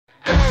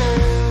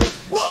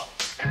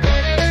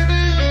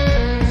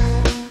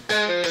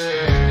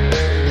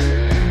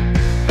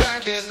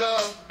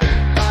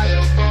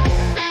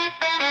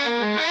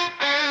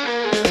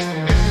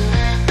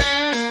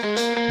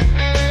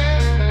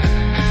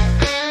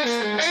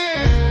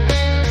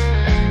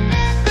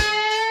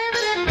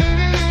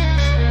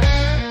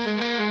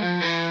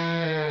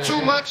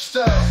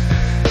stuff,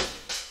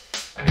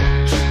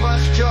 too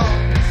much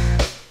junk,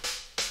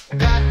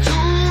 got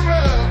too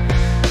rough.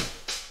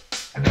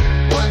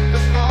 What the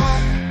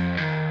fuck?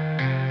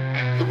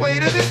 The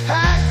weight of this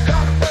pack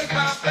gonna break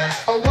my back.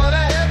 Oh, what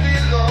a heavy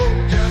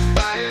load, just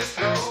by it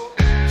slow.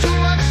 Too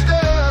much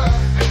stuff,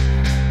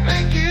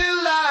 make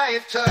your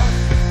life tough.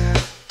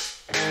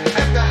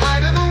 At the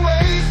height of the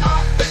wave,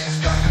 our things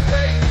got to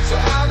pay. So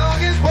how long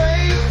is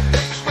wait?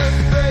 Things will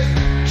pay.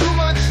 Too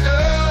much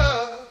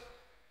stuff,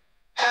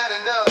 had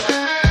enough.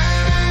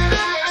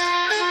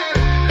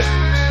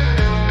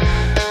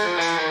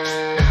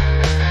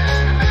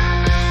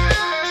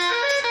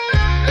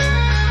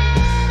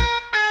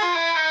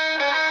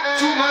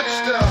 Too much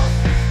stuff.